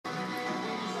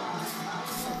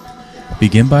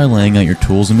Begin by laying out your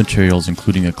tools and materials,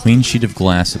 including a clean sheet of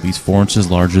glass at least 4 inches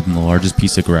larger than the largest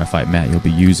piece of graphite mat you'll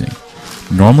be using.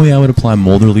 Normally I would apply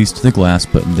mold release to the glass,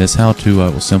 but in this how-to I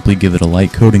will simply give it a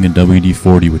light coating in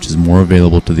WD-40, which is more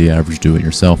available to the average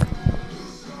do-it-yourselfer.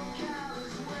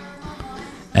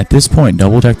 At this point,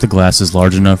 double check the glass is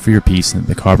large enough for your piece and that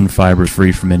the carbon fiber is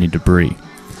free from any debris.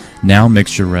 Now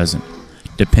mix your resin.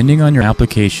 Depending on your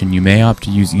application, you may opt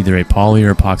to use either a poly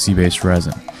or epoxy-based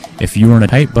resin. If you are on a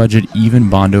tight budget, even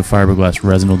Bondo fiberglass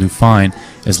resin will do fine,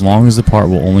 as long as the part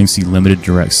will only see limited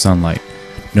direct sunlight.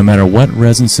 No matter what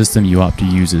resin system you opt to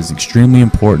use, it is extremely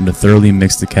important to thoroughly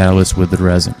mix the catalyst with the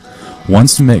resin.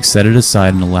 Once mixed, set it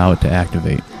aside and allow it to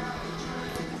activate.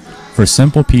 For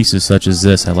simple pieces such as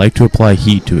this, I like to apply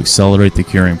heat to accelerate the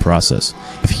curing process.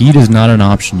 If heat is not an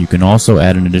option, you can also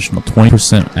add an additional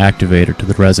 20% activator to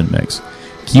the resin mix.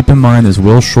 Keep in mind this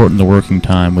will shorten the working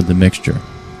time with the mixture.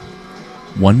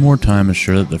 One more time,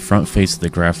 ensure that the front face of the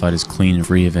graphite is clean and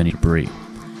free of any debris.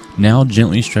 Now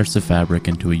gently stretch the fabric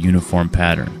into a uniform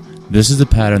pattern. This is the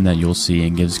pattern that you'll see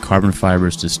and gives carbon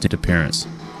fibers distinct appearance.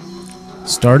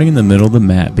 Starting in the middle of the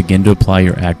mat, begin to apply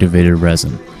your activated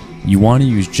resin. You want to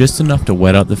use just enough to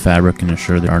wet out the fabric and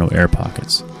ensure there are no air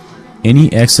pockets.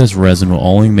 Any excess resin will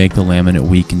only make the laminate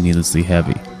weak and needlessly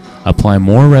heavy. Apply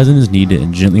more resin as needed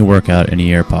and gently work out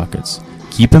any air pockets.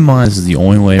 Keep in mind this is the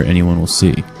only layer anyone will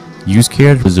see. Use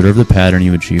care to preserve the pattern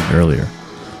you achieved earlier.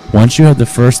 Once you have the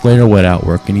first layer wet out,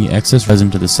 work any excess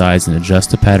resin to the sides and adjust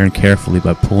the pattern carefully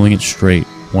by pulling it straight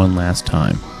one last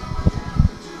time.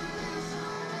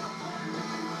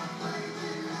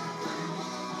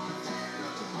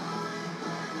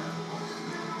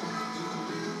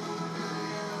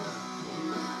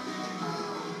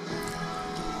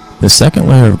 The second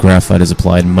layer of graphite is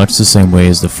applied in much the same way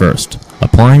as the first,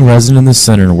 applying resin in the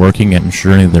center and working at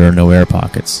ensuring there are no air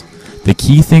pockets. The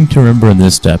key thing to remember in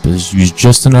this step is use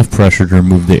just enough pressure to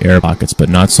remove the air pockets, but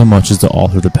not so much as to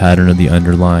alter the pattern of the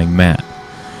underlying mat.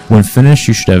 When finished,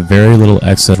 you should have very little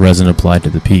excess resin applied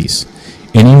to the piece.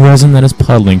 Any resin that is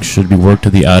puddling should be worked to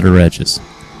the outer edges.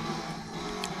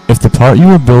 If the part you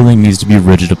are building needs to be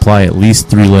rigid, apply at least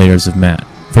 3 layers of mat.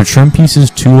 For trim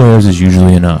pieces, 2 layers is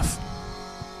usually enough.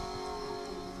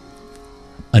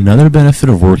 Another benefit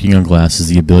of working on glass is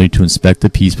the ability to inspect the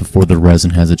piece before the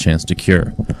resin has a chance to cure.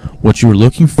 What you are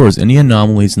looking for is any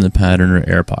anomalies in the pattern or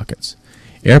air pockets.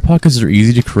 Air pockets are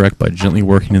easy to correct by gently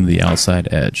working into the outside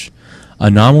edge.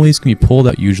 Anomalies can be pulled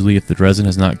out usually if the resin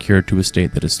has not cured to a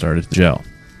state that has started to gel.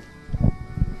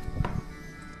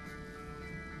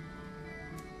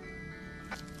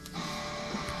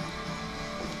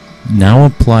 Now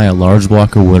apply a large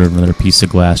block of wood or another piece of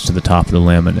glass to the top of the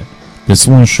laminate. This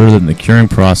will ensure that in the curing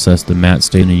process the mat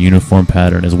stays in a uniform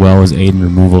pattern as well as aid in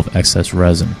removal of excess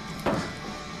resin.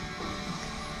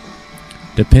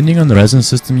 Depending on the resin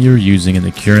system you are using and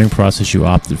the curing process you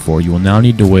opted for, you will now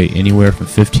need to wait anywhere from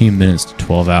 15 minutes to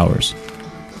 12 hours.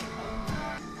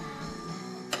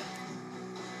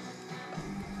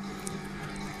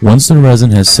 Once the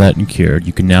resin has set and cured,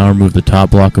 you can now remove the top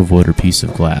block of wood or piece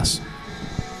of glass.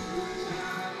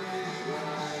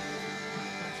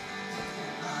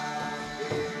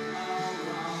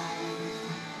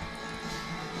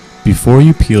 Before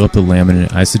you peel up the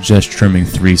laminate, I suggest trimming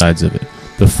 3 sides of it.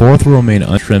 The 4th will remain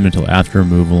untrimmed until after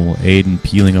removal and will aid in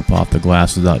peeling up off the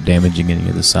glass without damaging any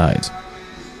of the sides.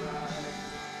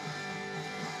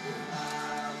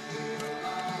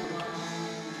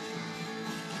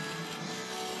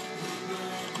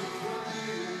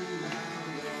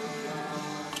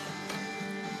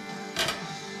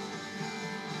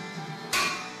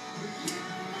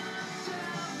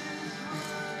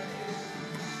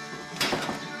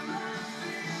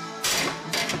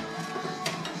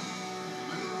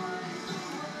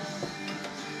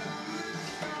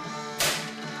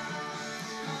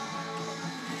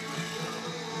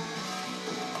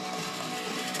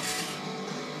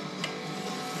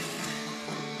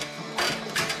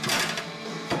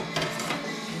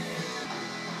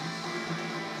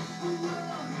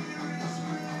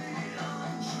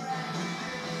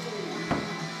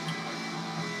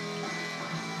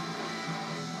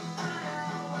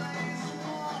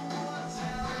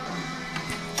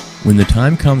 When the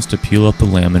time comes to peel up the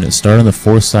laminate, start on the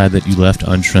 4th side that you left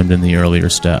untrimmed in the earlier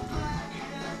step.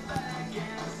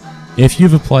 If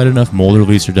you've applied enough mold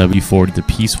release or WD-40, the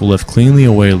piece will lift cleanly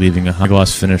away, leaving a high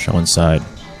gloss finish on one side.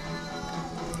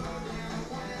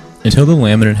 Until the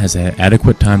laminate has had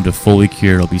adequate time to fully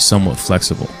cure, it will be somewhat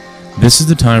flexible. This is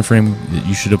the time frame that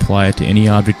you should apply it to any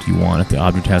object you want if the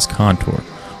object has contour.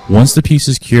 Once the piece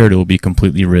is cured, it will be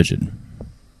completely rigid.